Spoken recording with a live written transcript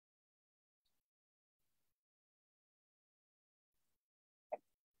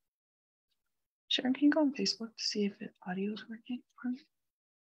Sharon, can you go on Facebook to see if audio is working for me?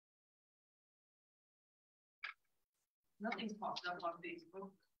 Nothing's popped up on Facebook.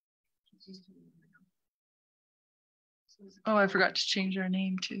 Oh, I forgot to change our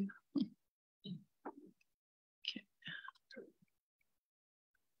name too. Okay.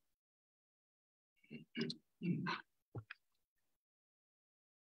 You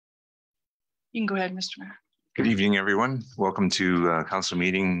can go ahead, Mr. Mayor. Good evening, everyone. Welcome to council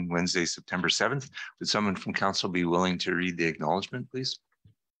meeting Wednesday, September 7th. Would someone from council be willing to read the acknowledgement, please?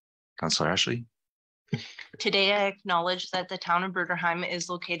 Councillor Ashley. Today, I acknowledge that the town of Bruderheim is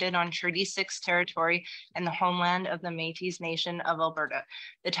located on Treaty 6 territory and the homeland of the Métis Nation of Alberta.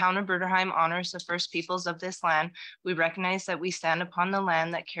 The town of Bruderheim honors the first peoples of this land. We recognize that we stand upon the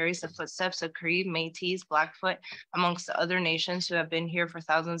land that carries the footsteps of Cree, Métis, Blackfoot, amongst the other nations who have been here for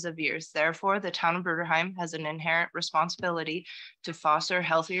thousands of years. Therefore, the town of Bruderheim has an inherent responsibility to foster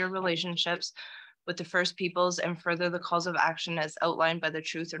healthier relationships with the First Peoples and further the calls of action as outlined by the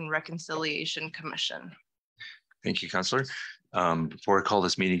Truth and Reconciliation Commission. Thank you, Councillor. Before I call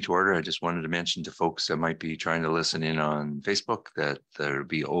this meeting to order, I just wanted to mention to folks that might be trying to listen in on Facebook that there'll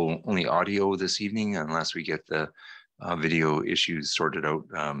be only audio this evening unless we get the video issues sorted out.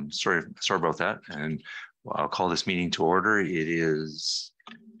 Sorry about that. And I'll call this meeting to order. It is,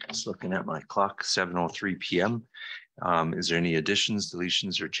 just looking at my clock, 7:03 p.m. Is there any additions,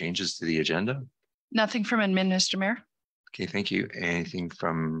 deletions, or changes to the agenda? Nothing from admin, Mr. Mayor. Okay, thank you. Anything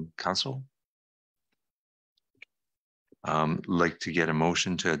from council? Like to get a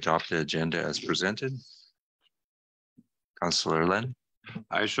motion to adopt the agenda as presented. Councillor Len.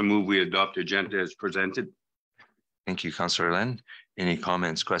 I shall move we adopt the agenda as presented. Thank you, Councillor Len. Any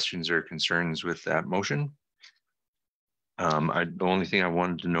comments, questions, or concerns with that motion? The only thing I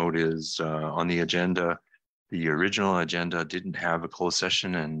wanted to note is on the agenda, the original agenda didn't have a closed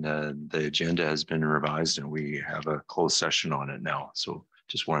session, and the agenda has been revised and we have a closed session on it now. So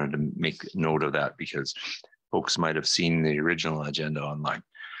just wanted to make note of that because folks might have seen the original agenda online.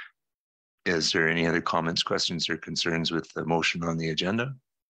 Is there any other comments, questions, or concerns with the motion on the agenda?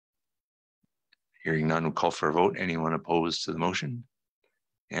 Hearing none, we'll call for a vote. Anyone opposed to the motion?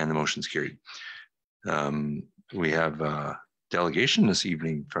 And the motion's carried. We have a delegation this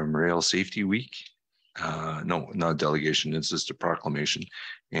evening from Rail Safety Week. No, not delegation, it's just a proclamation.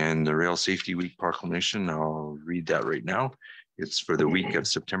 And the Rail Safety Week proclamation, I'll read that right now. It's for the week of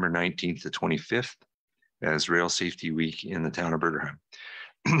September 19th to 25th. As Rail Safety Week in the town of Bruderheim.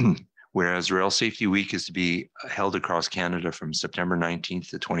 Whereas Rail Safety Week is to be held across Canada from September 19th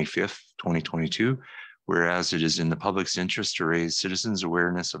to 25th, 2022, whereas it is in the public's interest to raise citizens'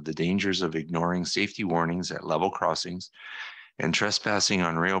 awareness of the dangers of ignoring safety warnings at level crossings and trespassing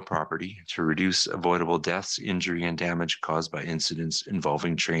on rail property to reduce avoidable deaths, injury, and damage caused by incidents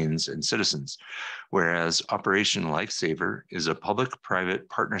involving trains and citizens. Whereas Operation Lifesaver is a public-private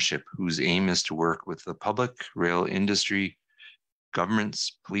partnership whose aim is to work with the public, rail industry,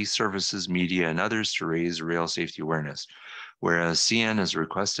 governments, police services, media, and others to raise rail safety awareness. Whereas CN has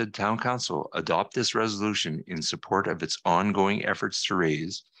requested Town Council adopt this resolution in support of its ongoing efforts to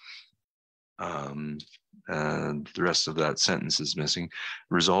raise the rest of that sentence is missing.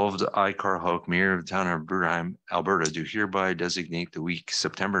 Resolved, I, Carl Houck, Mayor of the town of Bruderheim, Alberta, do hereby designate the week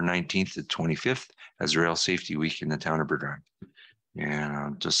September 19th to 25th as Rail Safety Week in the town of Bruderheim. And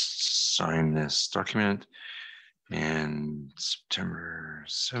I'll just sign this document. And September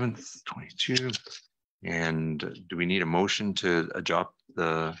 7th, 22. And do we need a motion to adopt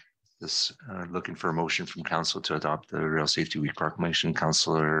this? Looking for a motion from council to adopt the Rail Safety Week proclamation.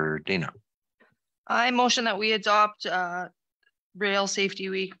 Councillor Dana. I motion that we adopt Rail Safety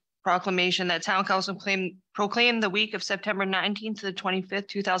Week proclamation that Town Council proclaim the week of September 19th to the 25th,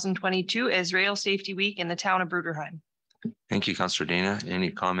 2022 as Rail Safety Week in the town of Bruderheim. Thank you, Councillor Dana. Any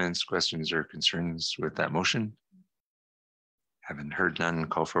comments, questions, or concerns with that motion? Haven't heard none.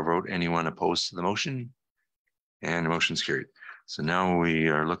 Call for a vote. Anyone opposed to the motion? And the motion's carried. So now we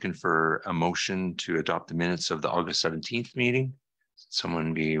are looking for a motion to adopt the minutes of the August 17th meeting.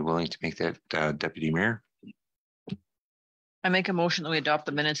 Someone be willing to make that, Deputy Mayor? I make a motion that we adopt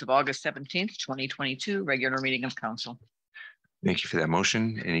the minutes of August 17th, 2022, regular meeting of council. Thank you for that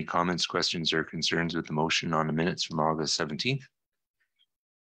motion. Any comments, questions, or concerns with the motion on the minutes from August 17th?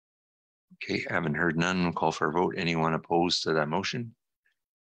 Okay, haven't heard none. We'll call for a vote. Anyone opposed to that motion?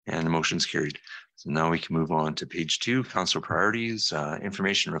 And the motion's carried. So now we can move on to page 2, council priorities,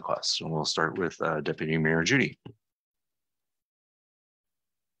 information requests. So we'll start with Deputy Mayor Judy.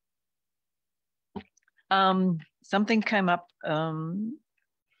 Something came up, the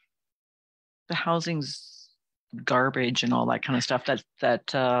housing's garbage and all that kind of stuff, that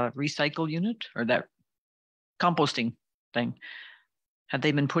recycle unit or that composting thing, have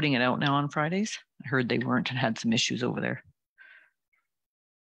they been putting it out now on Fridays? I heard they weren't and had some issues over there.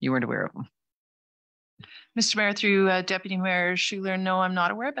 You weren't aware of them? Mr. Mayor, through Deputy Mayor Schuler, no, I'm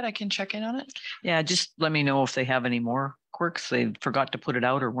not aware, but I can check in on it. Yeah, just let me know if they have any more quirks. They forgot to put it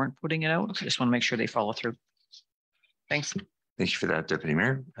out or weren't putting it out. I just want to make sure they follow through. Thanks. Thank you for that, Deputy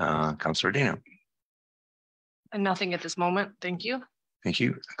Mayor. Councillor Dano. And nothing at this moment. Thank you. Thank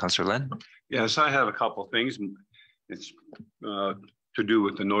you. Councillor Len. Yes, I have a couple of things. It's to do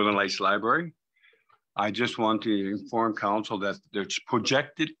with the Northern Lights Library. I just want to inform council that there's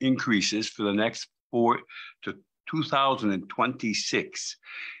projected increases for the next 4 to 2026.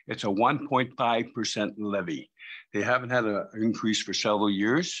 It's a 1.5% levy. They haven't had an increase for several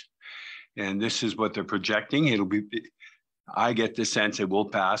years. And this is what they're projecting. It'll be, I get the sense it will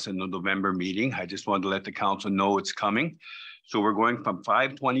pass in the November meeting. I just wanted to let the council know it's coming. So we're going from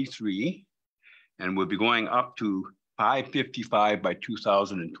 523 and we'll be going up to 555 by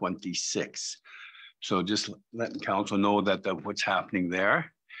 2026. So just letting council know that what's happening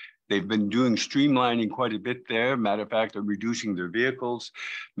there. They've been doing streamlining quite a bit there. Matter of fact, they're reducing their vehicles.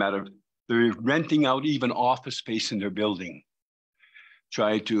 They're renting out even office space in their building.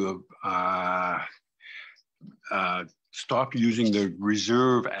 Try to stop using the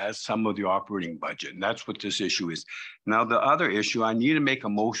reserve as some of the operating budget. And that's what this issue is. Now, the other issue, I need to make a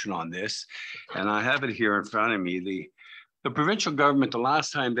motion on this, and I have it here in front of me. The provincial government, the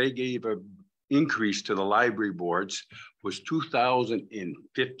last time they gave a increase to the library boards was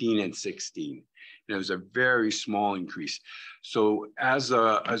 2015 and 16. And it was a very small increase. So as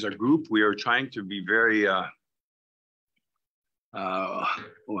a group, we are trying to be very, well,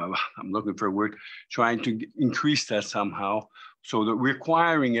 I'm looking for a word, trying to increase that somehow. So that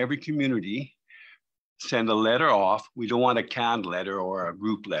requiring every community send a letter off. We don't want a canned letter or a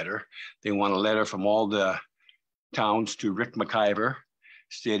group letter. They want a letter from all the towns to Rick McIver,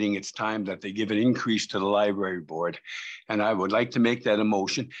 stating it's time that they give an increase to the library board. And I would like to make that a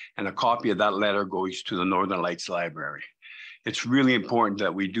motion, and a copy of that letter goes to the Northern Lights Library. It's really important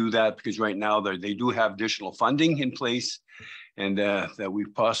that we do that because right now they do have additional funding in place, and that we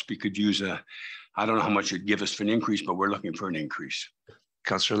possibly could use I don't know how much it'd give us for an increase, but we're looking for an increase.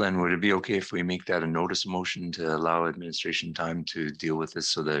 Councillor Len, would it be okay if we make that a notice of motion to allow administration time to deal with this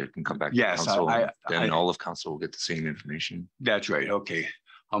so that it can come back to council? Then all of council will get the same information. That's right. Okay.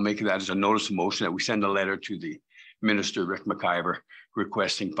 I'll make that as a notice of motion that we send a letter to the Minister, Rick McIver,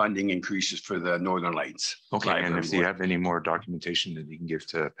 requesting funding increases for the Northern Lights. Okay. And if you have any more documentation that you can give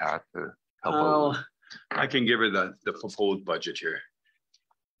to Pat to help out. I can give her the proposed budget here.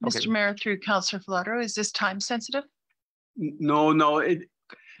 Mr. Mayor, through Councillor Falato, is this time sensitive? No, the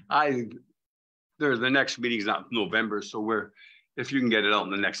next meeting is not November, so if you can get it out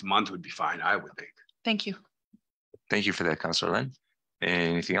in the next month would be fine, I would think. Thank you. Thank you for that, Councillor Len.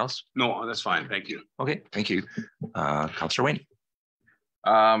 Anything else? No, that's fine. Thank you. Okay, thank you. Councillor Wayne.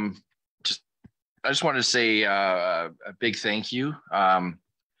 I just wanted to say a big thank you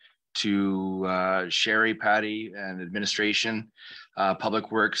to Sherry, Patty, and administration,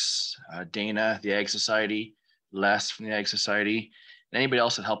 Public Works, Dana, the Ag Society, Les from the Ag Society, and anybody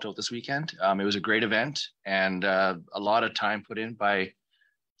else that helped out this weekend. It was a great event and a lot of time put in by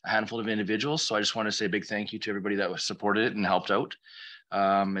a handful of individuals. So I just want to say a big thank you to everybody that was supported it and helped out.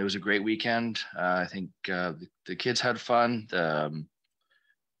 It was a great weekend. I think the kids had fun. The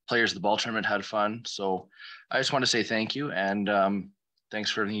players of the ball tournament had fun. So I just want to say thank you. And thanks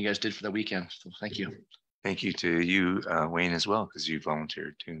for everything you guys did for the weekend. So thank you. Thank you to you, Wayne, as well, because you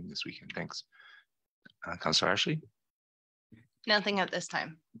volunteered too this weekend. Thanks. Councillor Ashley. Nothing at this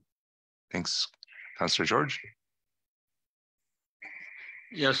time. Thanks. Councillor George.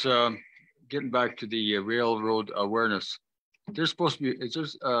 Yes, getting back to the railroad awareness. There's supposed to be, is there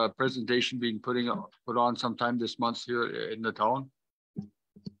a presentation being put on sometime this month here in the town?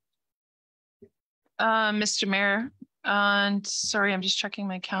 Mr. Mayor, and sorry, I'm just checking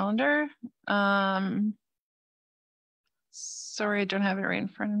my calendar. Sorry, I don't have it right in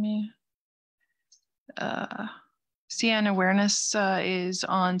front of me. CN Awareness is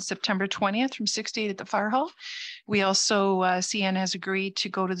on September 20th from 6 to 8 at the fire hall. We also, CN has agreed to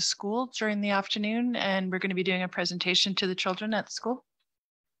go to the school during the afternoon, and we're going to be doing a presentation to the children at the school.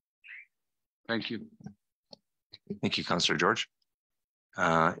 Thank you. Thank you, Councillor George.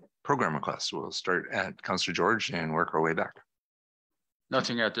 Program requests. We'll start at Councillor George and work our way back.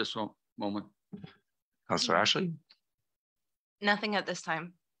 Nothing at this moment. Councillor Ashley. Nothing at this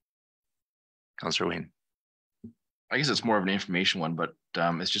time. Councillor Wayne. I guess it's more of an information one, but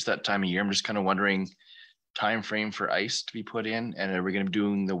it's just that time of year. I'm just kind of wondering time frame for ice to be put in? And are we going to be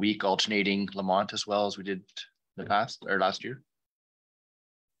doing the week alternating Lamont as well as we did the past or last year?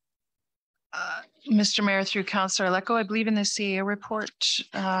 Mr. Mayor, through Councillor Alecko, I believe in the CA report,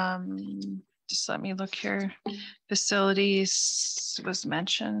 just let me look here. Facilities was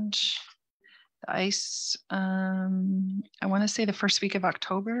mentioned. The ice, I want to say the first week of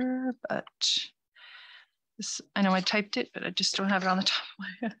October, but this, I know I typed it, but I just don't have it on the top of my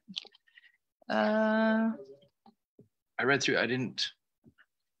head. I read through, I didn't.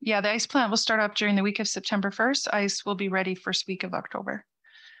 Yeah, the ice plant will start up during the week of September 1st. Ice will be ready first week of October.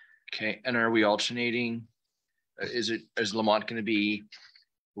 Okay, and are we alternating? Is Lamont going to be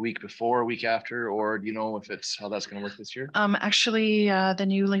a week before, a week after, or do you know if it's how that's going to work this year? Actually, the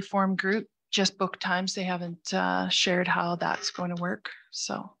newly formed group just booked times. They haven't shared how that's going to work.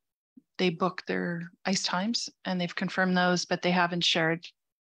 So they book their ice times and they've confirmed those, but they haven't shared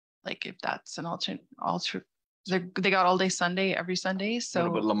like if that's an alternate. They got all day Sunday every Sunday. So,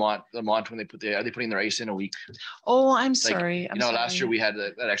 no, but Lamont, when they are they putting their ice in a week? Oh, I'm sorry. You know, last year we had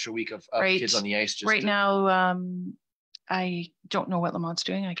that extra week of right. kids on the ice. Just right now, I don't know what Lamont's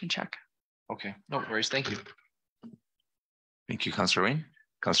doing. I can check. Okay, no worries. Thank you. Thank you, Councillor Wayne.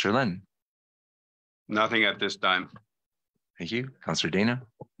 Councillor Len. Nothing at this time. Thank you. Councillor Dana.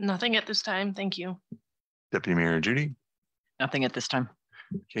 Nothing at this time. Thank you. Deputy Mayor Judy. Nothing at this time.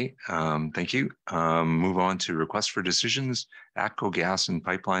 Okay, thank you. Move on to request for decisions. ATCO Gas and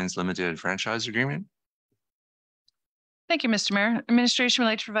Pipelines Limited Franchise Agreement. Thank you, Mr. Mayor. Administration would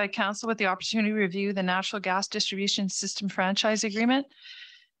like to provide council with the opportunity to review the natural gas distribution system franchise agreement.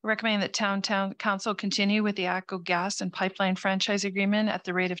 Recommend that town council continue with the ATCO Gas and Pipeline franchise agreement at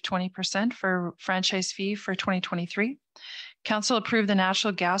the rate of 20% for franchise fee for 2023. Council approved the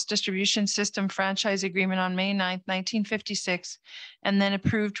natural gas distribution system franchise agreement on May 9th, 1956, and then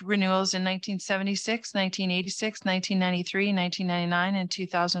approved renewals in 1976, 1986, 1993, 1999, and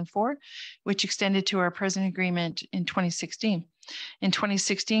 2004, which extended to our present agreement in 2016. In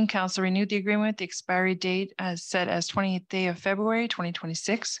 2016, Council renewed the agreement. The expiry date as set as 28th day of February,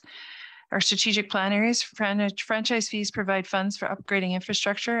 2026. Our strategic plan areas, franchise fees provide funds for upgrading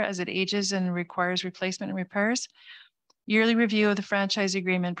infrastructure as it ages and requires replacement and repairs. Yearly review of the franchise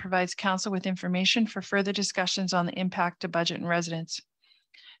agreement provides council with information for further discussions on the impact to budget and residents.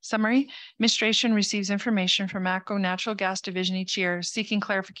 Summary, administration receives information from ATCO Natural Gas Division each year, seeking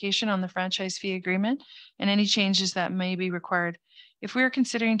clarification on the franchise fee agreement and any changes that may be required. If we are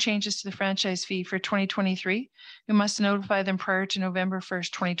considering changes to the franchise fee for 2023, we must notify them prior to November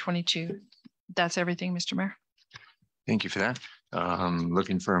 1st, 2022. That's everything, Mr. Mayor. Thank you for that.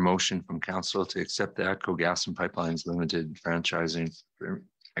 Looking for a motion from council to accept the ATCO Gas and Pipelines Limited Franchising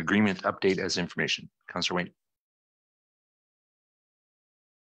Agreement update as information. Councillor Wayne.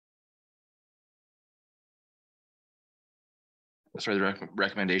 Sorry, the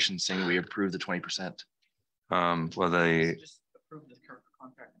recommendation saying we approve the 20%. Well, they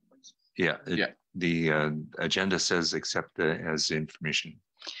the agenda says accept as information.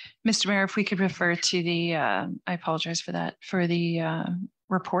 Mr. Mayor, if we could refer to the, I apologize for that, for the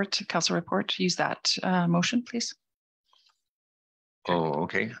report, council report, use that motion, please. Oh,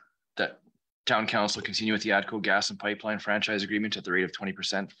 okay. That town council continue with the ATCO Gas and Pipeline franchise agreement at the rate of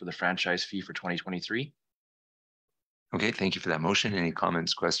 20% for the franchise fee for 2023. Okay, thank you for that motion. Any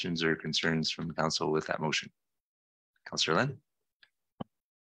comments, questions, or concerns from council with that motion? Councillor Len.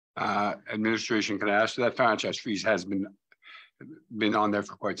 Administration, can I ask that franchise fees has been on there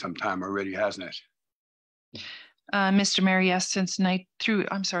for quite some time already, hasn't it? Mr. Mayor, yes, Mr.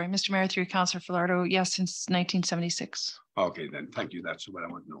 Mayor, through Councillor Falardo, yes, since 1976. Okay, then, thank you. That's what I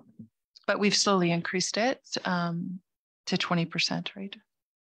want to know. But we've slowly increased it to 20%, right?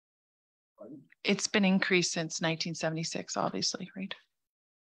 It's been increased since 1976, obviously, right?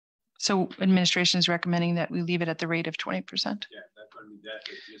 So administration is recommending that we leave it at the rate of 20%. Yeah, that's what I mean.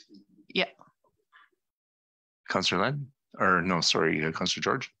 Yeah. Councillor Len, or no, sorry, Councillor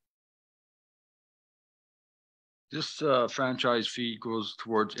George. This franchise fee goes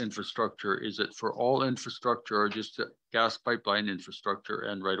towards infrastructure. Is it for all infrastructure or just gas pipeline infrastructure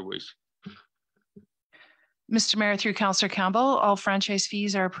and right-of-ways? Mr. Mayor, through Councillor Campbell, all franchise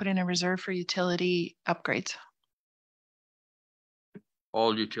fees are put in a reserve for utility upgrades.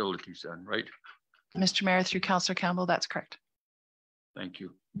 All utilities then, right? Mr. Mayor, through Councillor Campbell, that's correct. Thank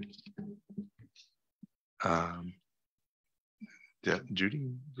you.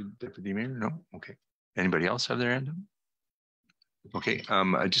 Judy, Deputy Mayor? No? Okay. Anybody else have their hand up? Okay,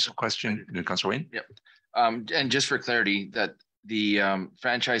 just a question, Councillor Wayne? Yep. And just for clarity, that the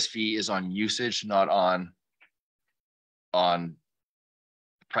franchise fee is on usage, not on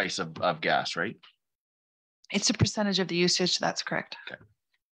price of gas, right? It's a percentage of the usage. That's correct.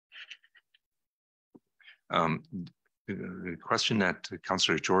 Okay. The question that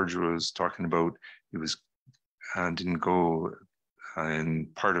Councillor George was talking about, it was didn't go in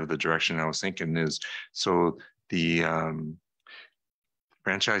part of the direction I was thinking is, so the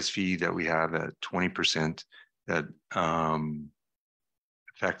franchise fee that we have at 20% that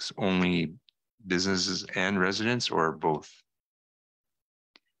affects only businesses and residents, or both?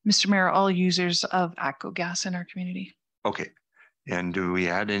 Mr. Mayor, all users of ATCO gas in our community. Okay. And do we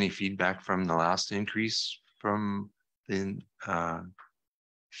had any feedback from the last increase from the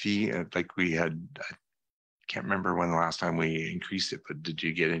fee? Like we had, I can't remember when the last time we increased it, but did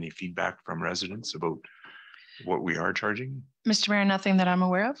you get any feedback from residents about what we are charging? Mr. Mayor, nothing that I'm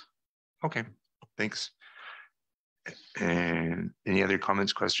aware of. Okay, thanks. And any other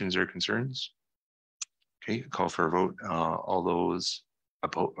comments, questions, or concerns? Okay, call for a vote. All those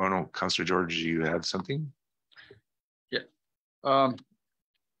opposed? Oh no, Councillor George, you have something?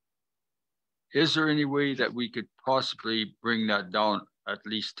 Is there any way that we could possibly bring that down at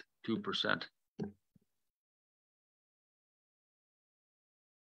least 2%?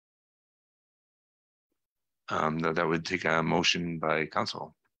 That would take a motion by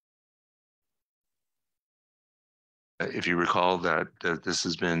council. If you recall that this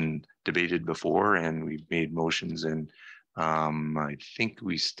has been debated before and we've made motions, and I think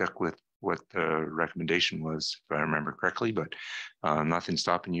we stuck with what the recommendation was, if I remember correctly, but nothing's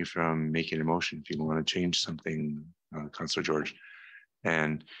stopping you from making a motion if you want to change something, Councillor George.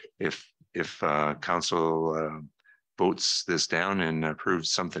 And if council votes this down and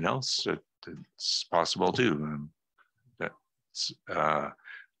approves something else, it's possible too. That's up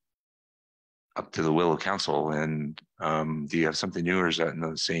to the will of council. And do you have something new, or is that in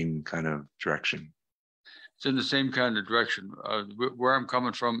the same kind of direction? It's in the same kind of direction. Where I'm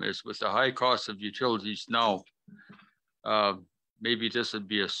coming from is with the high cost of utilities now, maybe this would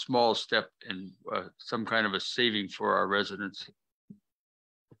be a small step in some kind of a saving for our residents.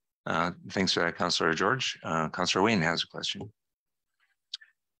 Thanks for that, Councillor George. Councillor Wayne has a question.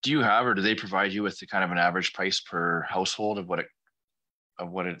 Do you have, or do they provide you with the kind of an average price per household of what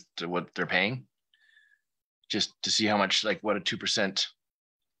they're paying? Just to see how much, like what a 2%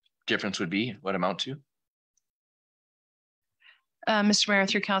 difference would be, what amount to? Mr. Mayor,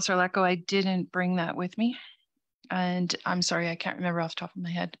 through Councillor Lecco, I didn't bring that with me. And I'm sorry, I can't remember off the top of my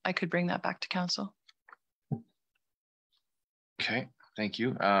head. I could bring that back to council. Okay, thank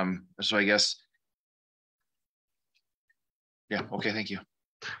you. So I guess, yeah, okay, thank you.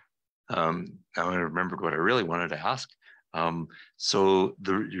 Now I remember what I really wanted to ask. So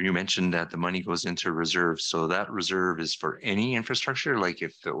you mentioned that the money goes into reserve. So that reserve is for any infrastructure, like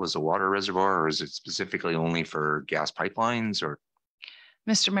if it was a water reservoir, or is it specifically only for gas pipelines? Or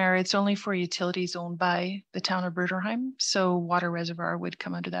Mr. Mayor, it's only for utilities owned by the town of Bruderheim. So water reservoir would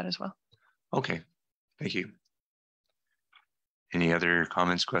come under that as well. Okay, thank you. Any other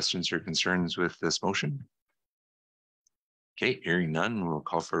comments, questions, or concerns with this motion? Okay, hearing none, we'll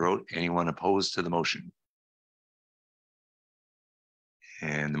call for a vote. Anyone opposed to the motion?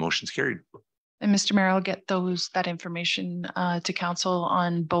 And the motion's carried. And Mr. Mayor, I'll get that information to council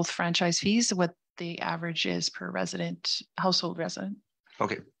on both franchise fees, what the average is per resident, household resident.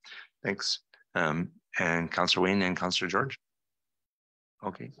 Okay, thanks. And Councillor Wayne and Councillor George.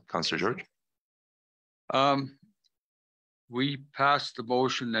 Okay, Councillor George. We passed the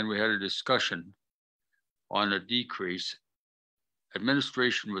motion and we had a discussion on a decrease.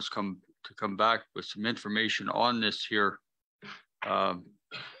 Administration was come back with some information on this here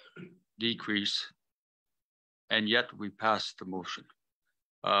decrease, and yet we passed the motion.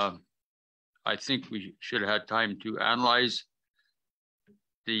 I think we should have had time to analyze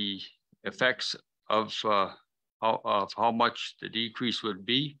the effects of how much the decrease would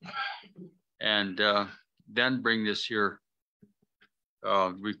be, and then bring this here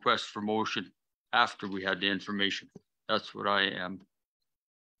request for motion after we had the information. That's what I am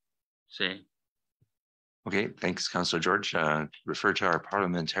saying. Okay, thanks, Councillor George. Refer to our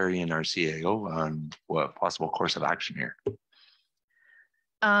parliamentarian, our CAO, on what possible course of action here.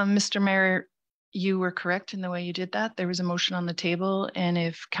 Mr. Mayor, you were correct in the way you did that. There was a motion on the table, and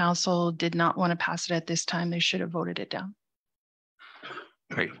if council did not want to pass it at this time, they should have voted it down.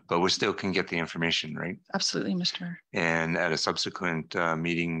 Right, but we still can get the information, right? Absolutely, Mr. Mayor. And at a subsequent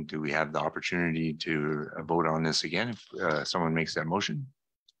meeting, do we have the opportunity to vote on this again if someone makes that motion?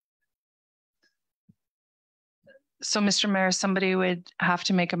 So, Mr. Mayor, somebody would have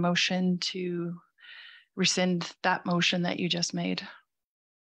to make a motion to rescind that motion that you just made.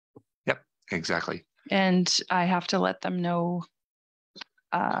 Yep, exactly. And I have to let them know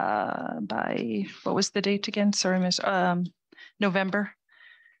by, what was the date again? Sorry, Miss, November.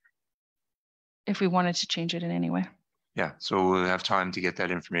 If we wanted to change it in any way. Yeah, so we'll have time to get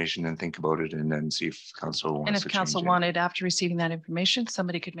that information and think about it and then see if council wants And to if change council it. wanted, after receiving that information,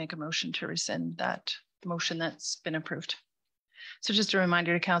 somebody could make a motion to rescind that motion that's been approved. So just a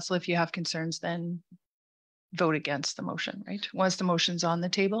reminder to council, if you have concerns, then vote against the motion, right? Once the motion's on the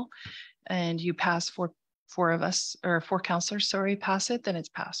table and you pass four councillors, sorry, pass it, then it's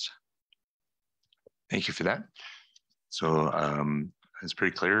passed. Thank you for that. So it's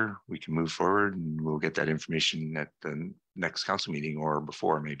pretty clear. We can move forward and we'll get that information at the next council meeting or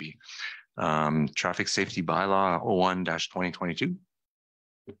before maybe. Traffic safety bylaw 01-2022.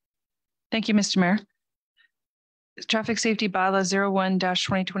 Thank you, Mr. Mayor. Traffic safety bylaw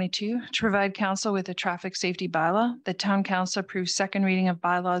 01-2022 to provide council with a traffic safety bylaw. The town council approves second reading of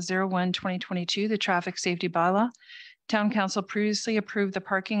bylaw 01-2022, the traffic safety bylaw. Town council previously approved the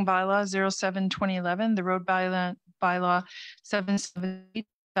parking bylaw 07-2011, the road bylaw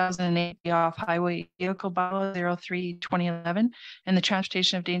 7/7/2008, the off-highway vehicle bylaw 03-2011, and the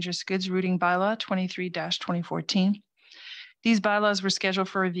transportation of dangerous goods routing bylaw 23-2014. These bylaws were scheduled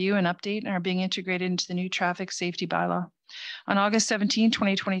for review and update and are being integrated into the new traffic safety bylaw. On August 17,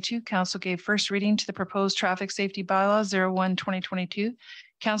 2022, council gave first reading to the proposed traffic safety bylaw 01-2022.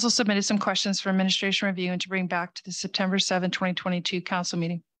 Council submitted some questions for administration review and to bring back to the September 7, 2022 council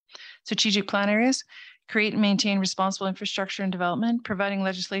meeting. Strategic plan areas: create and maintain responsible infrastructure and development, providing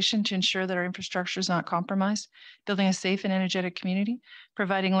legislation to ensure that our infrastructure is not compromised, building a safe and energetic community,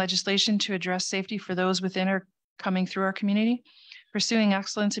 providing legislation to address safety for those within or coming through our community, pursuing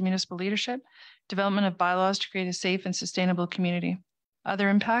excellence in municipal leadership, development of bylaws to create a safe and sustainable community. Other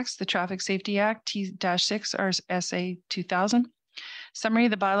impacts: the Traffic Safety Act T-6 RSA 2000. Summary: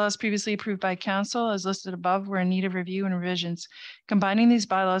 the bylaws previously approved by council as listed above were in need of review and revisions. Combining these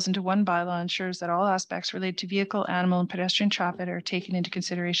bylaws into one bylaw ensures that all aspects related to vehicle, animal, and pedestrian traffic are taken into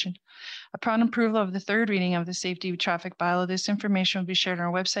consideration. Upon approval of the third reading of the safety traffic bylaw, this information will be shared on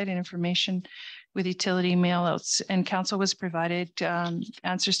our website and information with utility mailouts. And council was provided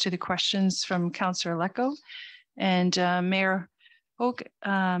answers to the questions from Councillor Lecco, and Mayor Hogue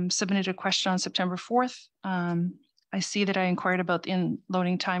submitted a question on September 4th. I see that I inquired about the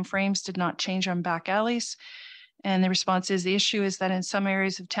in-loading timeframes did not change on back alleys. And the response is the issue is that in some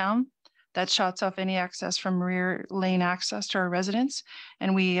areas of town, that shuts off any access from rear lane access to our residents.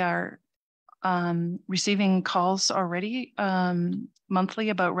 And we are receiving calls already monthly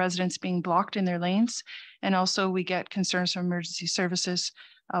about residents being blocked in their lanes. And also we get concerns from emergency services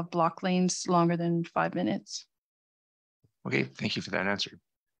of block lanes longer than 5 minutes. Okay, thank you for that answer.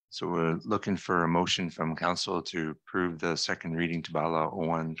 So we're looking for a motion from council to approve the second reading to bylaw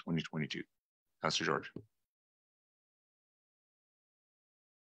 01-2022. Councillor George.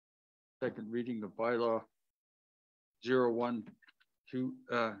 Second reading of bylaw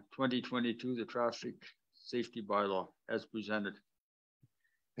 01-2022, the traffic safety bylaw as presented.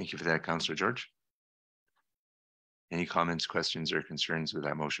 Thank you for that, Councillor George. Any comments, questions, or concerns with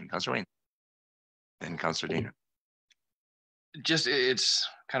that motion? Councillor Wayne. And Councillor Dana. Just, it's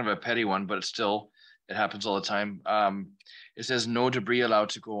kind of a petty one, but it happens all the time. It says no debris allowed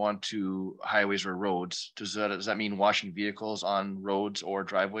to go onto highways or roads. Does that mean washing vehicles on roads or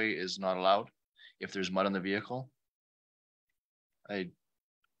driveway is not allowed if there's mud on the vehicle?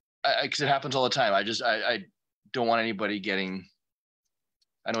 Because it happens all the time. I don't want anybody getting,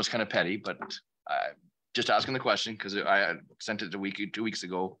 I know it's kind of petty, but just asking the question because I sent it 2 weeks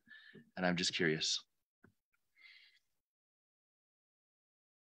ago and I'm just curious.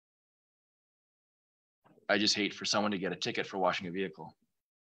 I just hate for someone to get a ticket for washing a vehicle.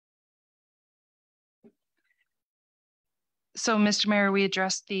 So, Mr. Mayor, we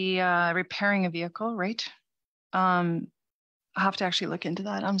addressed the repairing a vehicle, right? I'll have to actually look into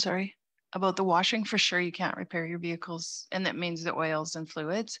that. I'm sorry. About the washing, for sure, you can't repair your vehicles, and that means the oils and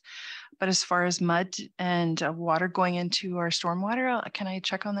fluids. But as far as mud and water going into our stormwater, can I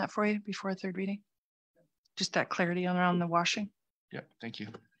check on that for you before third reading? Just that clarity around the washing. Yeah, thank you.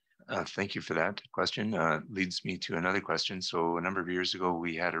 Thank you for that question. Leads me to another question. So a number of years ago,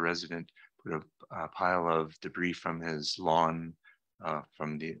 we had a resident put a pile of debris from his lawn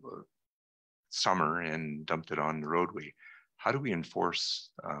from the summer and dumped it on the roadway. How do we enforce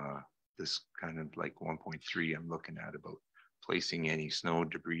this kind of like 1.3 I'm looking at about placing any snow,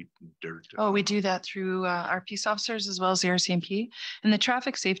 debris, dirt? Oh, we do that through our peace officers as well as the RCMP. And the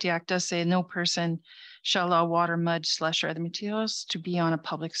Traffic Safety Act does say no person shall allow water, mud, slush, or other materials to be on a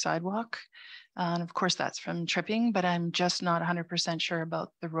public sidewalk. And of course, that's from tripping, but I'm just not 100% sure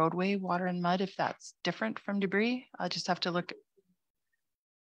about the roadway, water and mud, if that's different from debris. I'll just have to look.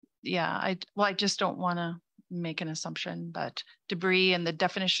 yeah, I just don't want to make an assumption, but debris and the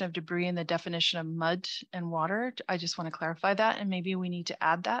definition of debris and the definition of mud and water, I just want to clarify that, and maybe we need to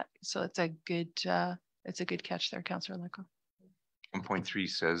add that. So it's a good catch there, Councillor Lecco. 1.3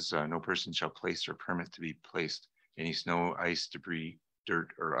 says no person shall place or permit to be placed any snow, ice, debris, dirt,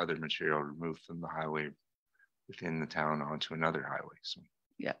 or other material removed from the highway within the town onto another highway. So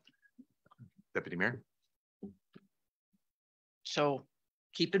yeah. Deputy Mayor. So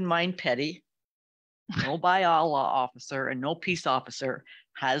keep in mind, petty, no bylaw officer and no peace officer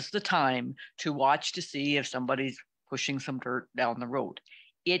has the time to watch to see if somebody's pushing some dirt down the road.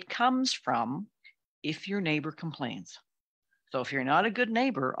 It comes from if your neighbor complains. So if you're not a good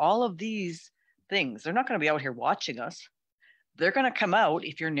neighbor, all of these things, they're not going to be out here watching us. They're going to come out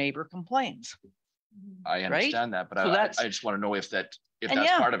if your neighbor complains. I understand that, but So I just want to know if that's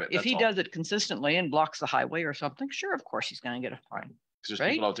yeah, part of it. If he does it consistently and blocks the highway or something, sure, of course he's going to get a fine. There's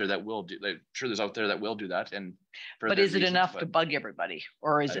people out there that will do. Sure, there's out there that will do that. And but is it enough to bug everybody,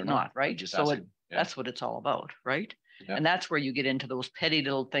 or is it not? Right. So that's what it's all about, right? Yeah. And that's where you get into those petty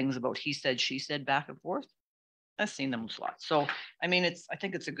little things about he said, she said, back and forth. I've seen them a lot. So I mean, I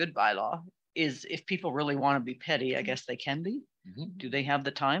think it's a good bylaw. Is if people really want to be petty, I guess they can be. Mm-hmm. Do they have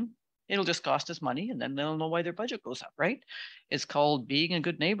the time? It'll just cost us money, and then they'll know why their budget goes up, right? It's called being a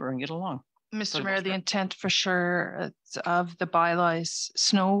good neighbor and get along. Mr. Mayor, the intent for sure of the bylaw is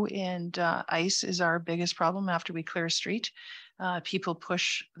snow and ice is our biggest problem after we clear a street. People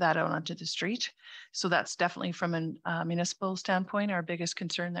push that out onto the street. So that's definitely from a municipal standpoint, our biggest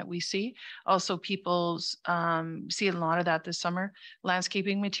concern that we see. Also, people's see a lot of that this summer,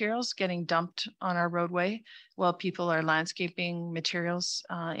 landscaping materials getting dumped on our roadway while people are landscaping materials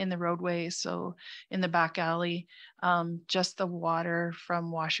in the roadway. So in the back alley, just the water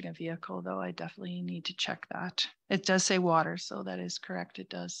from washing a vehicle, though, I definitely need to check that. It does say water, so that is correct. It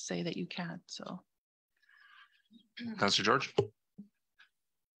does say that you can't, so. Councillor George.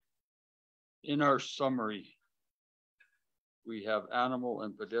 In our summary, we have animal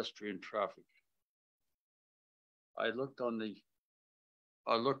and pedestrian traffic. I looked up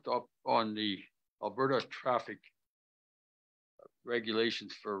on the Alberta traffic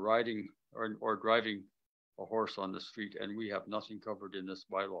regulations for riding or driving a horse on the street, and we have nothing covered in this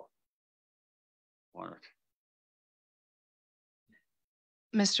bylaw on it.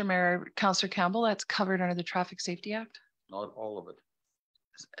 Mr. Mayor, Councillor Campbell, that's covered under the Traffic Safety Act? Not all of it.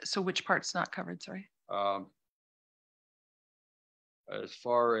 So which part's not covered, sorry? As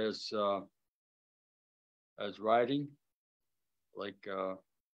far as riding, like the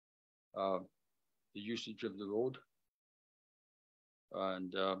usage of the road,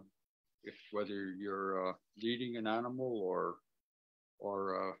 and if whether you're leading an animal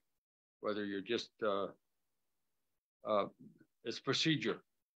or whether you're just it's procedure.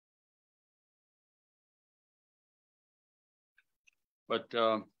 But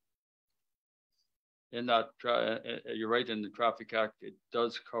in that, you're right, in the Traffic Act, it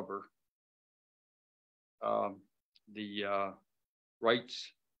does cover the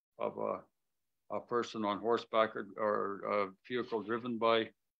rights of a person on horseback or a vehicle driven by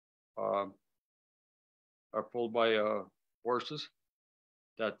or pulled by horses,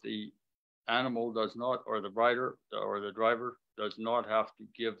 that the animal does not, or the rider or the driver does not have to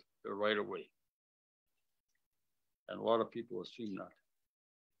give the right of way. And a lot of people assume that.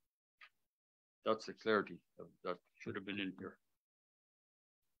 That's the clarity that should have been in here.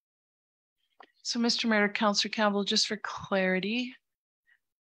 So, Mr. Mayor, Councillor Campbell, just for clarity,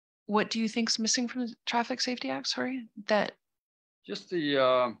 what do you think is missing from the Traffic Safety Act? Sorry, that just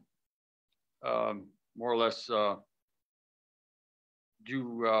the more or less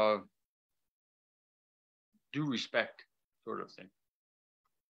due respect sort of thing.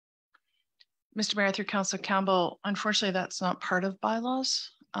 Mr. Mayor, through Councillor Campbell, unfortunately, that's not part of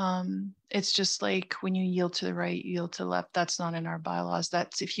bylaws. It's just like when you yield to the right, you yield to the left. That's not in our bylaws.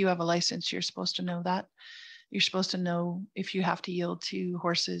 That's if you have a license, you're supposed to know that. You're supposed to know if you have to yield to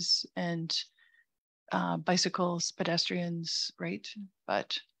horses and bicycles, pedestrians, right?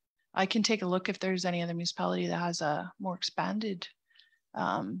 But I can take a look if there's any other municipality that has a more expanded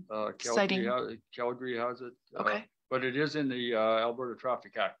citing. Calgary has it. Okay. But it is in the Alberta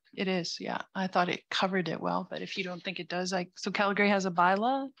Traffic Act. It is, yeah. I thought it covered it well, but if you don't think it does, so Calgary has a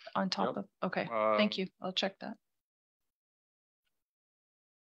bylaw on top of, okay, thank you. I'll check that.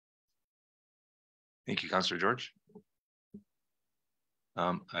 Thank you, Councillor George.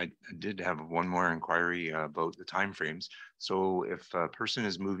 I did have one more inquiry about the timeframes. So if a person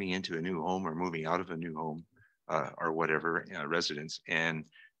is moving into a new home or moving out of a new home or whatever residence, and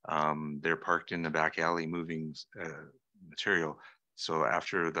they're parked in the back alley moving material, So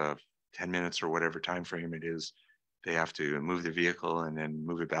after the 10 minutes or whatever time frame it is, they have to move the vehicle and then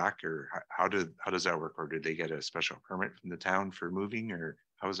move it back, or how does that work? Or do they get a special permit from the town for moving, or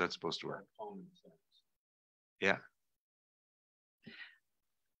how is that supposed to work? Yeah.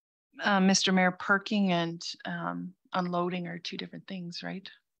 Mr. Mayor, parking and unloading are two different things, right?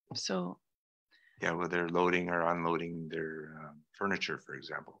 So. Yeah, well, they're loading or unloading their furniture, for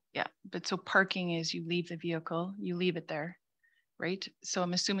example. Yeah, but so parking is you leave the vehicle, you leave it there, right? So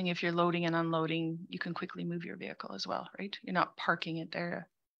I'm assuming if you're loading and unloading, you can quickly move your vehicle as well, right? You're not parking it there.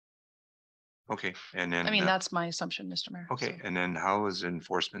 Okay, and then. I mean, that's my assumption, Mr. Mayor. Okay, so. And then how is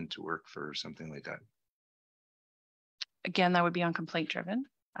enforcement to work for something like that? Again, that would be on complaint driven.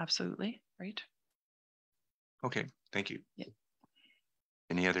 Absolutely, right? Okay, thank you. Yeah.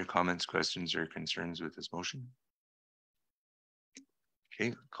 Any other comments, questions, or concerns with this motion?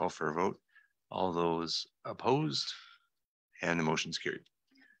 Okay, call for a vote. All those opposed, and the motion's carried.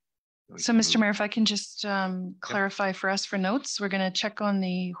 So, Mr. Mayor, if I can just clarify for us for notes, we're going to check on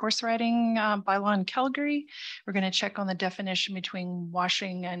the horse riding bylaw in Calgary. We're going to check on the definition between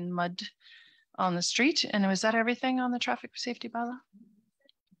washing and mud on the street. And was that everything on the traffic safety bylaw?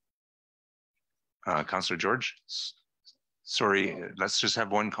 Councillor George, sorry, let's just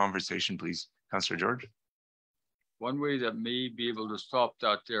have one conversation, please. Councillor George. One way that may be able to stop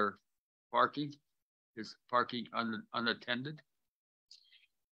that there parking is parking unattended.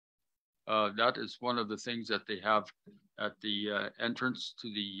 That is one of the things that they have at the entrance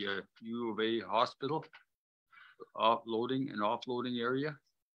to the U of A hospital, loading and offloading area.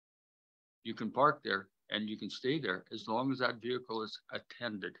 You can park there and you can stay there as long as that vehicle is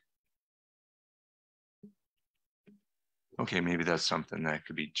attended. Okay, maybe that's something that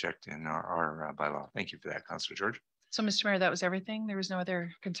could be checked in our bylaw. Thank you for that, Councillor George. So, Mr. Mayor, that was everything. There was no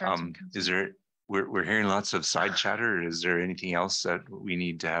other concerns. Is there? We're hearing lots of side chatter. Is there anything else that we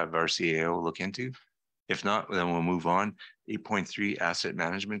need to have our CAO look into? If not, then we'll move on. 8.3 asset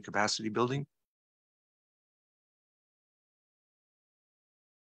management capacity building.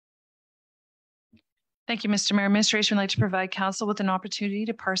 Thank you, Mr. Mayor. Administration would like to provide council with an opportunity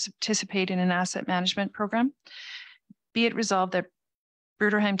to participate in an asset management program. Be it resolved that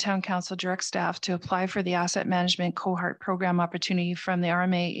Bruderheim Town Council directs staff to apply for the asset management cohort program opportunity from the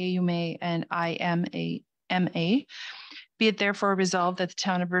RMA, AUMA, and IMA. Be it therefore resolved that the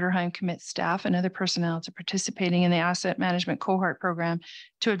town of Bruderheim commits staff and other personnel to participating in the asset management cohort program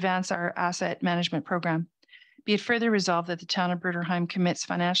to advance our asset management program. Be it further resolved that the town of Bruderheim commits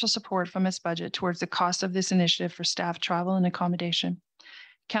financial support from its budget towards the cost of this initiative for staff travel and accommodation.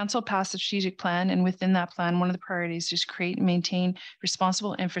 Council passed a strategic plan, and within that plan, one of the priorities is to create and maintain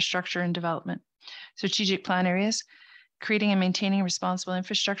responsible infrastructure and development. Strategic plan areas: creating and maintaining responsible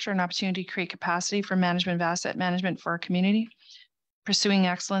infrastructure, an opportunity to create capacity for management of asset management for our community, pursuing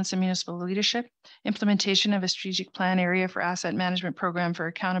excellence in municipal leadership, implementation of a strategic plan area for asset management program for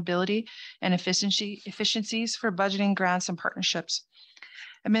accountability and efficiencies for budgeting, grants, and partnerships.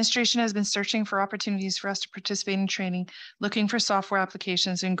 Administration has been searching for opportunities for us to participate in training, looking for software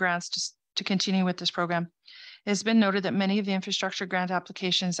applications and grants to continue with this program. It has been noted that many of the infrastructure grant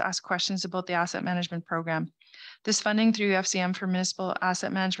applications ask questions about the asset management program. This funding through FCM for municipal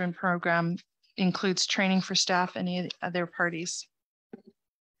asset management program includes training for staff and other parties.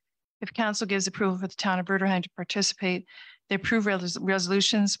 If council gives approval for the town of Bruderheim to participate, the approved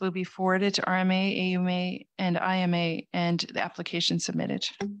resolutions will be forwarded to RMA, AUMA, and IMA, and the application submitted.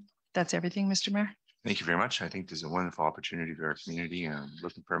 That's everything, Mr. Mayor. Thank you very much. I think this is a wonderful opportunity for our community. I'm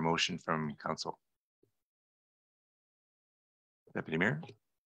looking for a motion from council. Deputy Mayor. Do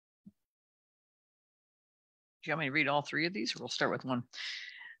you want me to read all three of these, or we'll start with one?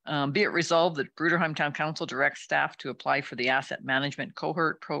 Be it resolved that Bruderheim Town Council directs staff to apply for the asset management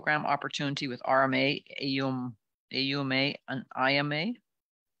cohort program opportunity with RMA, AUMA, and IMA.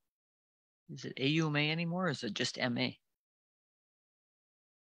 Is it AUMA anymore, or is it just MA?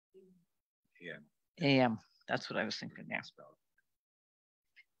 Yeah. AM. That's what I was thinking.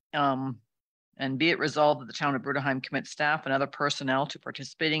 Yeah. And be it resolved that the town of Bruderheim commits staff and other personnel to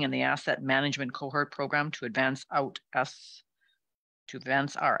participating in the asset management cohort program to advance our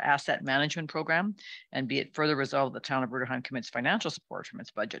asset management program. And be it further resolved that the town of Bruderheim commits financial support from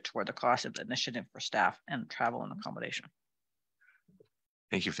its budget toward the cost of the initiative for staff and travel and accommodation.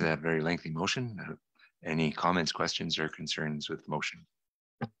 Thank you for that very lengthy motion. Any comments, questions, or concerns with the motion?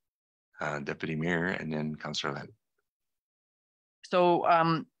 Deputy Mayor and then Councillor Lett. So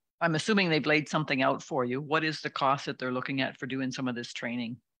I'm assuming they've laid something out for you. What is the cost that they're looking at for doing some of this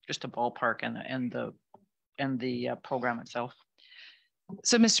training? Just a ballpark and the program itself.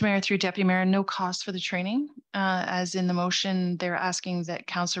 So, Mr. Mayor, through Deputy Mayor, no cost for the training. As in the motion, they're asking that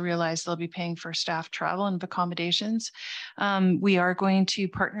council realize they'll be paying for staff travel and accommodations. We are going to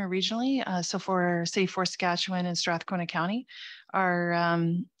partner regionally. So for say for Saskatchewan and Strathcona County,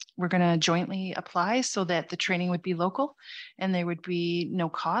 we're going to jointly apply so that the training would be local and there would be no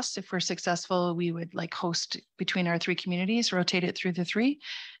cost. If we're successful, we would like host between our three communities, rotate it through the three.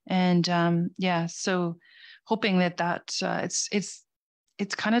 And yeah, so hoping that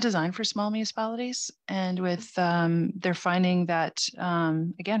it's kind of designed for small municipalities, and with they're finding that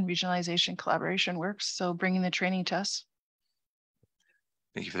again, regionalization collaboration works. So bringing the training to us.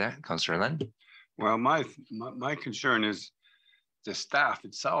 Thank you for that, Councillor Len. Well, my concern is the staff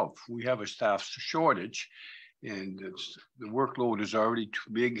itself. We have a staff shortage, and the workload is already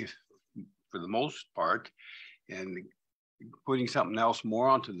too big for the most part, and putting something else more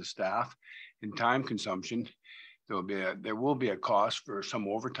onto the staff and time consumption. There will be a cost for some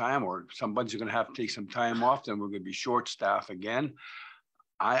overtime, or somebody's going to have to take some time off. Then we're going to be short staff again.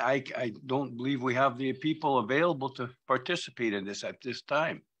 I don't believe we have the people available to participate in this at this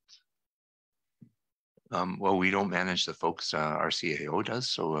time. Well, we don't manage the folks, our CAO does,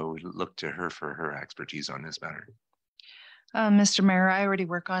 so we look to her for her expertise on this matter. Mr. Mayor, I already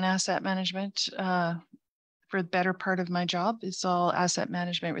work on asset management. For the better part of my job, it's all asset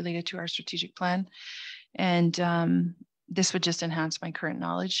management related to our strategic plan. And this would just enhance my current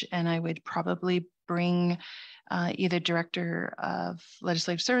knowledge. And I would probably bring either Director of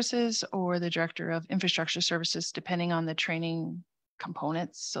Legislative Services or the Director of Infrastructure Services, depending on the training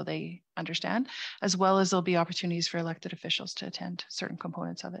components, so they understand, as well as there'll be opportunities for elected officials to attend certain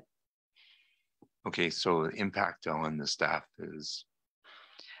components of it. Okay, so the impact on the staff is?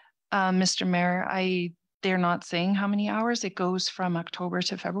 Mr. Mayor, they're not saying how many hours. It goes from October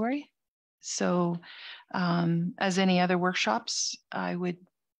to February. So as any other workshops, I would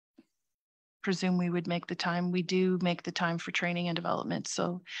presume we would make the time. We do make the time for training and development.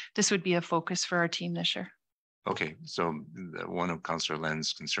 So this would be a focus for our team this year. Okay, so one of Councillor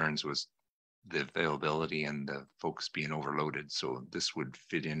Len's concerns was the availability and the folks being overloaded. So this would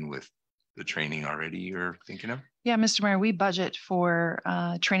fit in with the training already you're thinking of? Yeah, Mr. Mayor, we budget for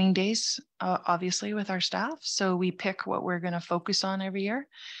training days, obviously, with our staff. So we pick what we're going to focus on every year.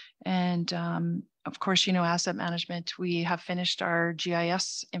 And of course, you know, asset management, we have finished our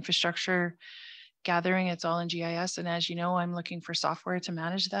GIS infrastructure gathering. It's all in GIS. And as you know, I'm looking for software to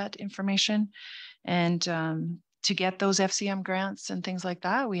manage that information. And to get those FCM grants and things like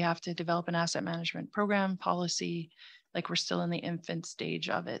that, we have to develop an asset management program policy. Like we're still in the infant stage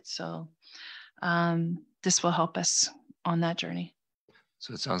of it. So this will help us on that journey.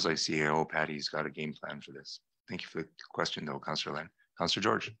 So it sounds like CAO Patty's got a game plan for this. Thank you for the question though, Councillor Len. Councillor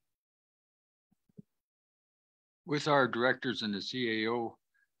George. With our directors in the CAO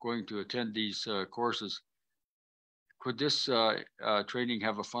going to attend these courses, could this training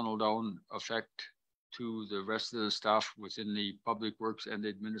have a funnel down effect to the rest of the staff within the public works and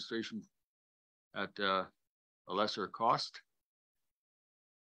administration at a lesser cost?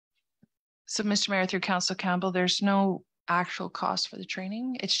 So, Mr. Mayor, through Councillor Campbell, there's no actual cost for the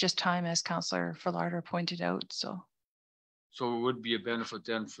training. It's just time, as Councillor Falarder pointed out. So it would be a benefit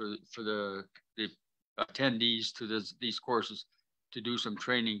then for the attendees to these courses to do some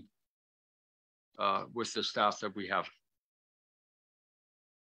training with the staff that we have.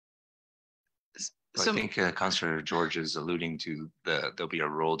 So I think Councillor George is alluding to there'll be a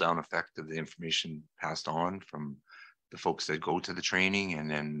roll down effect of the information passed on from the folks that go to the training,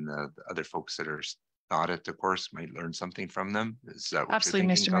 and then the other folks that are not at the course might learn something from them. Is that what absolutely,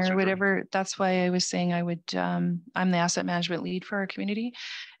 you're thinking, Mr. Mayor? Councillor Whatever. George? That's why I was saying I would. I'm the asset management lead for our community,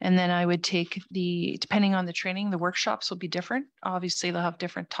 and then I would take depending on the training, the workshops will be different. Obviously, they'll have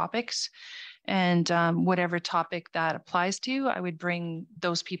different topics. And whatever topic that applies to, I would bring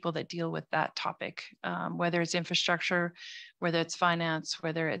those people that deal with that topic, whether it's infrastructure, whether it's finance,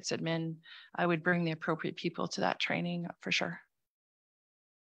 whether it's admin, I would bring the appropriate people to that training for sure.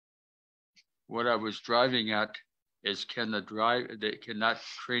 What I was driving at is can that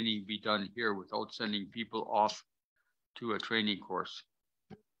training be done here without sending people off to a training course?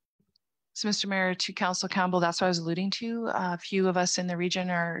 So, Mr. Mayor, to Councillor Campbell, that's what I was alluding to. A few of us in the region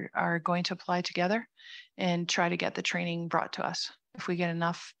are going to apply together and try to get the training brought to us. If we get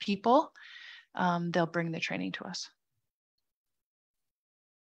enough people, they'll bring the training to us.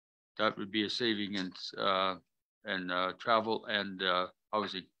 That would be a saving in travel and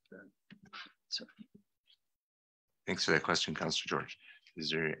housing. So, thanks for that question, Councillor George. Is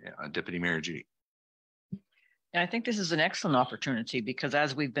there Deputy Mayor Judy? And I think this is an excellent opportunity because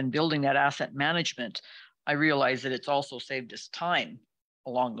as we've been building that asset management, I realize that it's also saved us time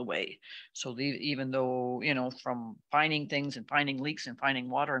along the way. So even though, you know, from finding things and finding leaks and finding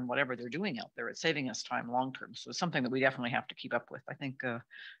water and whatever they're doing out there, it's saving us time long-term. So it's something that we definitely have to keep up with. I think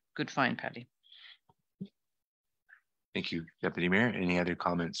good find, Patty. Thank you, Deputy Mayor. Any other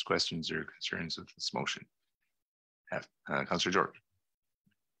comments, questions, or concerns with this motion? Councillor George.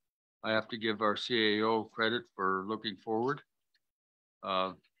 I have to give our CAO credit for looking forward.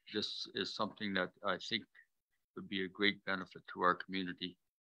 This is something that I think would be a great benefit to our community.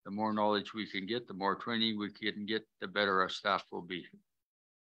 The more knowledge we can get, the more training we can get, the better our staff will be.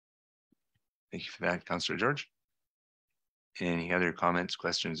 Thank you for that, Councillor George. Any other comments,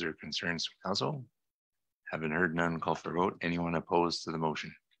 questions, or concerns from council? Haven't heard none, call for a vote. Anyone opposed to the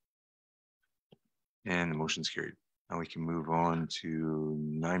motion? And the motion's carried. Now we can move on to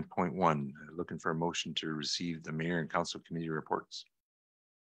 9.1, looking for a motion to receive the mayor and council committee reports.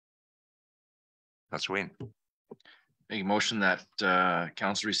 Councillor Wayne. Make a motion that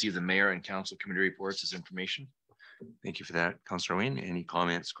council receive the mayor and council committee reports as information. Thank you for that, Councillor Wayne. Any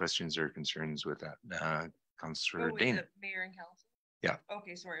comments, questions, or concerns with that? Councillor Dana. Mayor and council? Yeah.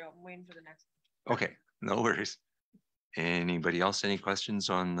 Okay, sorry, I'm waiting for the next. Okay, no worries. Anybody else, any questions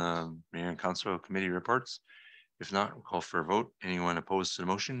on the mayor and council committee reports? If not, we'll call for a vote. Anyone opposed to the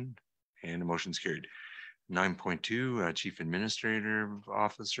motion? And the motion's carried. 9.2, Chief Administrative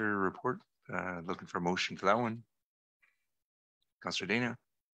Officer report. Looking for a motion for that one. Councillor Dana.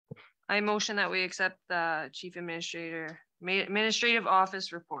 I motion that we accept the chief administrative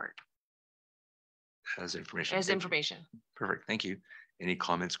office report As information. as information. Perfect, thank you. Any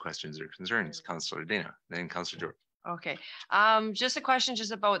comments, questions, or concerns? Councillor Dana, then Councillor George. Okay, just a question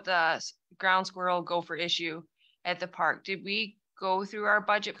just about the ground squirrel gopher issue at the park. Did we go through our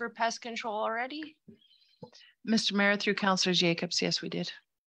budget for pest control already? Mr. Mayor, through Councillor Jacobs, yes, we did.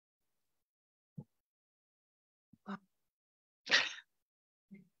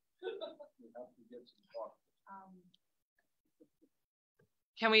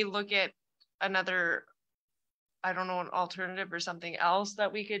 Can we look at another, I don't know, an alternative or something else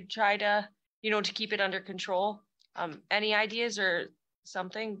that we could try to, you know, to keep it under control? Any ideas or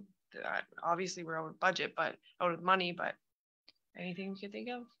something? Obviously we're out of budget, but out of money, but anything we could think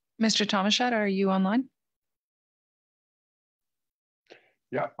of? Mr. Tomashat, are you online?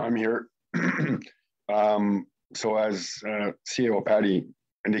 Yeah, I'm here. So as CEO Patty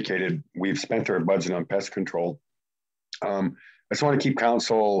indicated, we've spent our budget on pest control. I just want to keep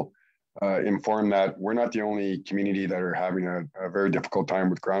council informed that we're not the only community that are having a very difficult time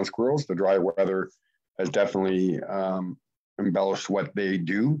with ground squirrels. The dry weather has definitely embellished what they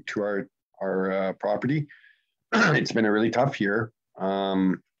do to our property. It's been a really tough year.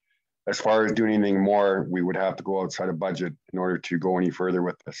 As far as doing anything more, we would have to go outside of budget in order to go any further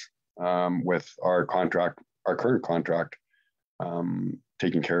with this, with our contract, our current contract,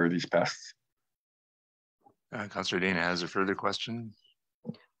 taking care of these pests. Councillor Dana has a further question.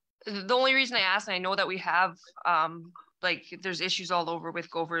 The only reason I asked, and I know that we have, like there's issues all over with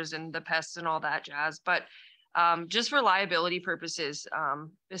gophers and the pests and all that jazz, but just for liability purposes,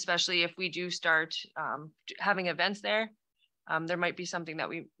 especially if we do start having events there, there might be something that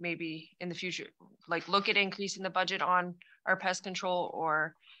we maybe in the future, like look at increasing the budget on our pest control,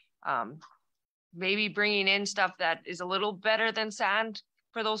 or maybe bringing in stuff that is a little better than sand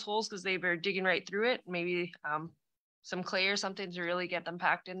for those holes, because they were digging right through it. Maybe some clay or something to really get them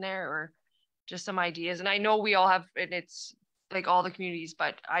packed in there, or just some ideas. And I know we all have, and it's like all the communities,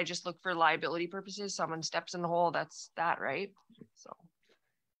 but I just look for liability purposes. Someone steps in the hole, that's that, right? So.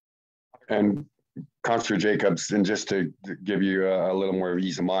 And Councillor Jacobs, and just to give you a little more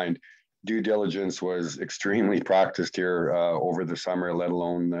ease of mind, due diligence was extremely practiced here over the summer, let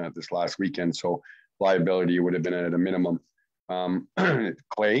alone this last weekend. So liability would have been at a minimum.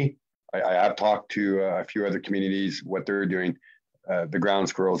 Clay, I have talked to a few other communities, what they're doing. The ground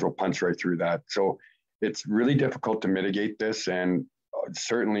squirrels will punch right through that. So it's really difficult to mitigate this, and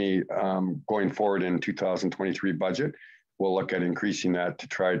certainly going forward in 2023 budget, we'll look at increasing that to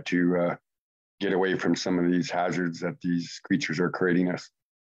try to get away from some of these hazards that these creatures are creating us.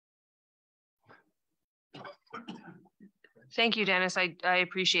 Thank you, Dennis. I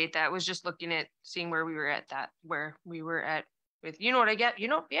appreciate that. I was just looking at seeing where we were at with, you know what I get, you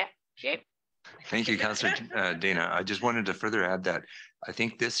know, yeah, shape. Thank you, Councillor Dana. I just wanted to further add that I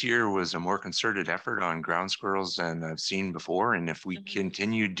think this year was a more concerted effort on ground squirrels than I've seen before. And if we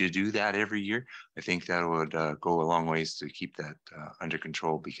continued to do that every year, I think that would go a long ways to keep that under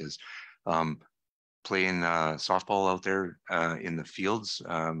control, because playing softball out there in the fields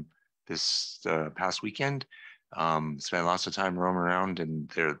this past weekend, spent lots of time roaming around, and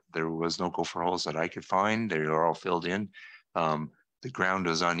there was no gopher holes that I could find. They were all filled in. the ground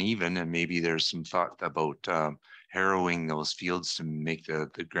was uneven, and maybe there's some thought about harrowing those fields to make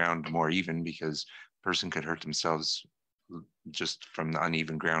the ground more even, because a person could hurt themselves just from the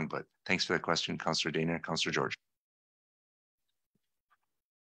uneven ground. But thanks for the question, Councillor Dana. Councillor George.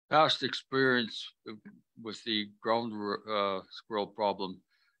 Past experience with the ground squirrel problem,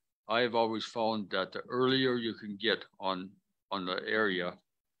 I've always found that the earlier you can get on the area,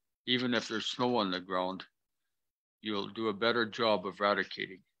 even if there's snow on the ground, you'll do a better job of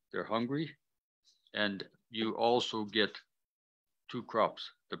eradicating. They're hungry, and you also get two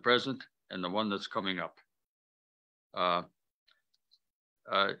crops, the present and the one that's coming up.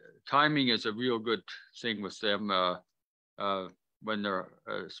 Timing is a real good thing with them. When they're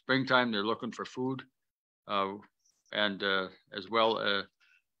springtime, they're looking for food, and as well,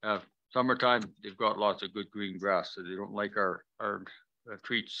 summertime, they've got lots of good green grass, so they don't like our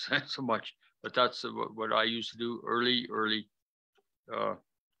treats so much. But that's what I used to do early,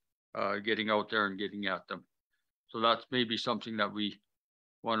 getting out there and getting at them. So that's maybe something that we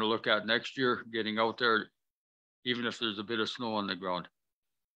want to look at next year, getting out there, even if there's a bit of snow on the ground.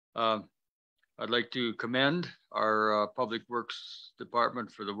 I'd like to commend our Public Works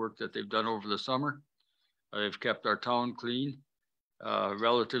Department for the work that they've done over the summer. They've kept our town clean,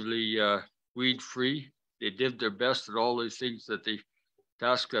 relatively weed-free. They did their best at all these things that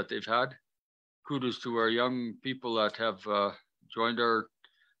tasks that they've had. Kudos to our young people that have joined our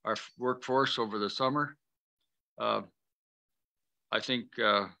workforce over the summer. I think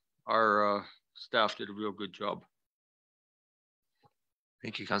our staff did a real good job.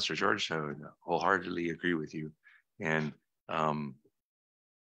 Thank you, Councillor George. I would wholeheartedly agree with you. And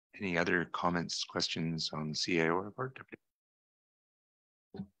any other comments, questions on the CAO report?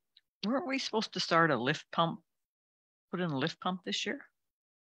 Weren't we supposed to start a lift pump, put in a lift pump this year?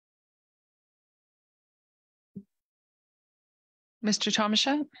 Mr.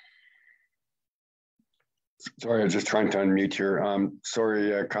 Tomashat? Sorry, I was just trying to unmute here.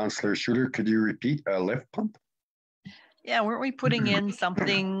 Sorry, Councillor Shooter, could you repeat a lift pump? Yeah, weren't we putting in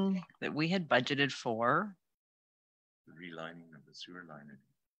something that we had budgeted for? The relining of the sewer line.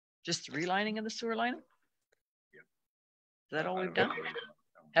 Just the relining of the sewer line? Yeah. Is that all we've done?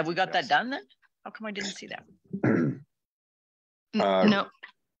 Have we got that done then? How come I didn't see that? No,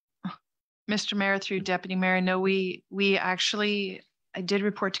 Mr. Mayor, through Deputy Mayor, no, we actually, I did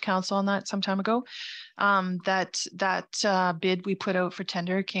report to council on that some time ago. That bid we put out for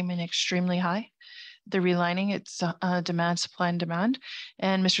tender came in extremely high. The relining, it's demand, supply and demand.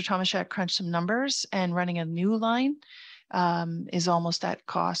 And Mr. Tomashat crunched some numbers, and running a new line is almost at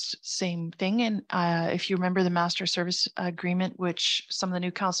cost, same thing. And if you remember the master service agreement, which some of the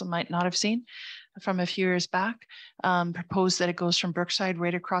new council might not have seen from a few years back, proposed that it goes from Brookside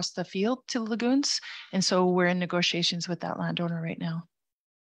right across the field to the lagoons. And so we're in negotiations with that landowner right now.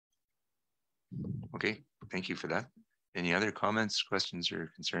 Okay, thank you for that. Any other comments, questions,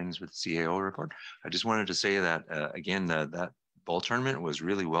 or concerns with the CAO report? I just wanted to say that, again, that ball tournament was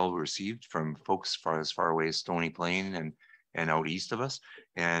really well received from folks as far away as Stony Plain and out east of us,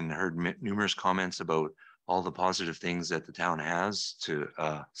 and heard numerous comments about all the positive things that the town has to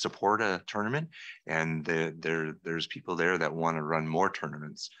support a tournament. And there's people there that want to run more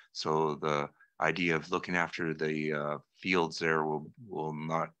tournaments. So the idea of looking after the fields there will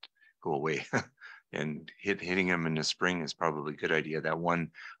not go away. And hitting them in the spring is probably a good idea. That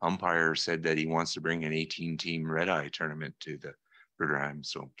one umpire said that he wants to bring an 18-team red-eye tournament to the Bruderheim.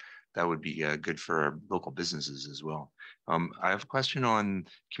 So that would be good for our local businesses as well. I have a question on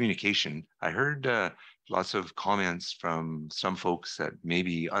communication. I heard lots of comments from some folks that may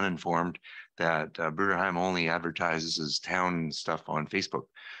be uninformed that Bruderheim only advertises town stuff on Facebook.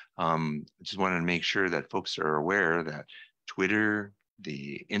 I just wanted to make sure that folks are aware that Twitter,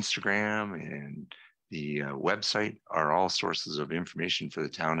 the Instagram, and the website are all sources of information for the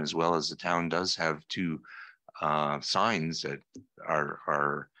town, as well as the town does have two signs that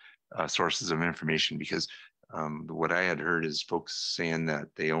are sources of information, because what I had heard is folks saying that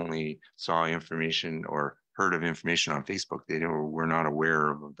they only saw information or heard of information on Facebook. They were not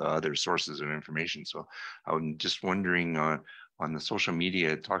aware of the other sources of information. So I'm just wondering, on the social media,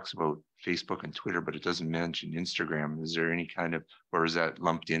 it talks about Facebook and Twitter, but it doesn't mention Instagram. Is there any kind of, or is that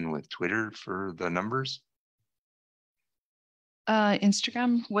lumped in with Twitter for the numbers?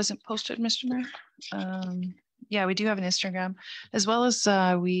 Instagram wasn't posted, Mr. Mayor. Yeah, we do have an Instagram, as well as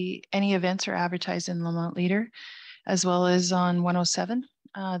any events are advertised in Lamont Leader, as well as on 107.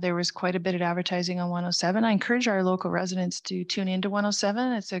 There was quite a bit of advertising on 107. I encourage our local residents to tune into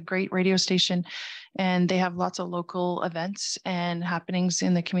 107. It's a great radio station, and they have lots of local events and happenings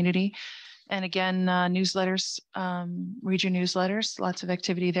in the community. And again, newsletters, read your newsletters, lots of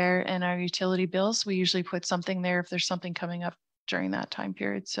activity there. And our utility bills, we usually put something there if there's something coming up during that time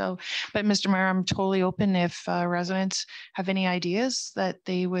period. So, but Mr. Mayor, I'm totally open if residents have any ideas that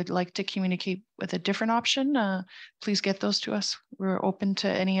they would like to communicate with a different option, please get those to us. We're open to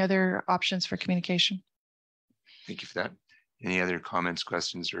any other options for communication. Thank you for that. Any other comments,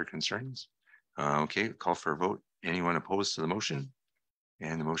 questions, or concerns? Okay, call for a vote. Anyone opposed to the motion?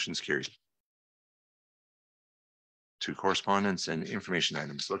 And the motion's carried. To correspondence and information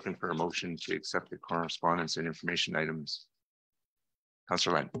items. Looking for a motion to accept the correspondence and information items.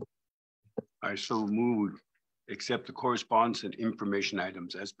 Councillor Len. I so move, accept the correspondence and information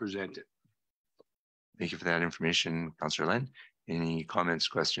items as presented. Thank you for that information, Councillor Len. Any comments,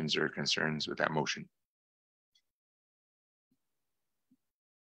 questions, or concerns with that motion?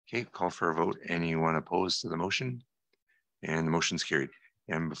 Okay, call for a vote. Anyone opposed to the motion? And the motion's carried.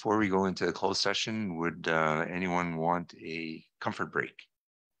 And before we go into the closed session, would anyone want a comfort break?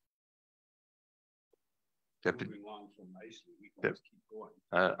 Deputy.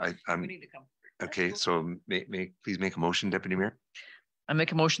 I'm okay. So please make a motion, Deputy Mayor. I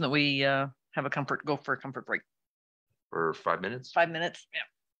make a motion that we have go for a comfort break For 5 minutes. 5 minutes.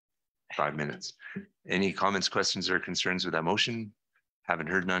 Yeah. 5 minutes. Any comments, questions, or concerns with that motion? Haven't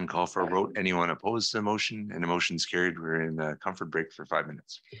heard none. Call for a vote. Anyone opposed to the motion? And the motion's carried. We're in a comfort break for 5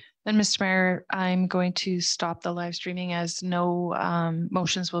 minutes. Then, Mr. Mayor, I'm going to stop the live streaming as no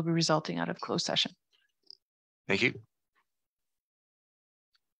motions will be resulting out of closed session. Thank you.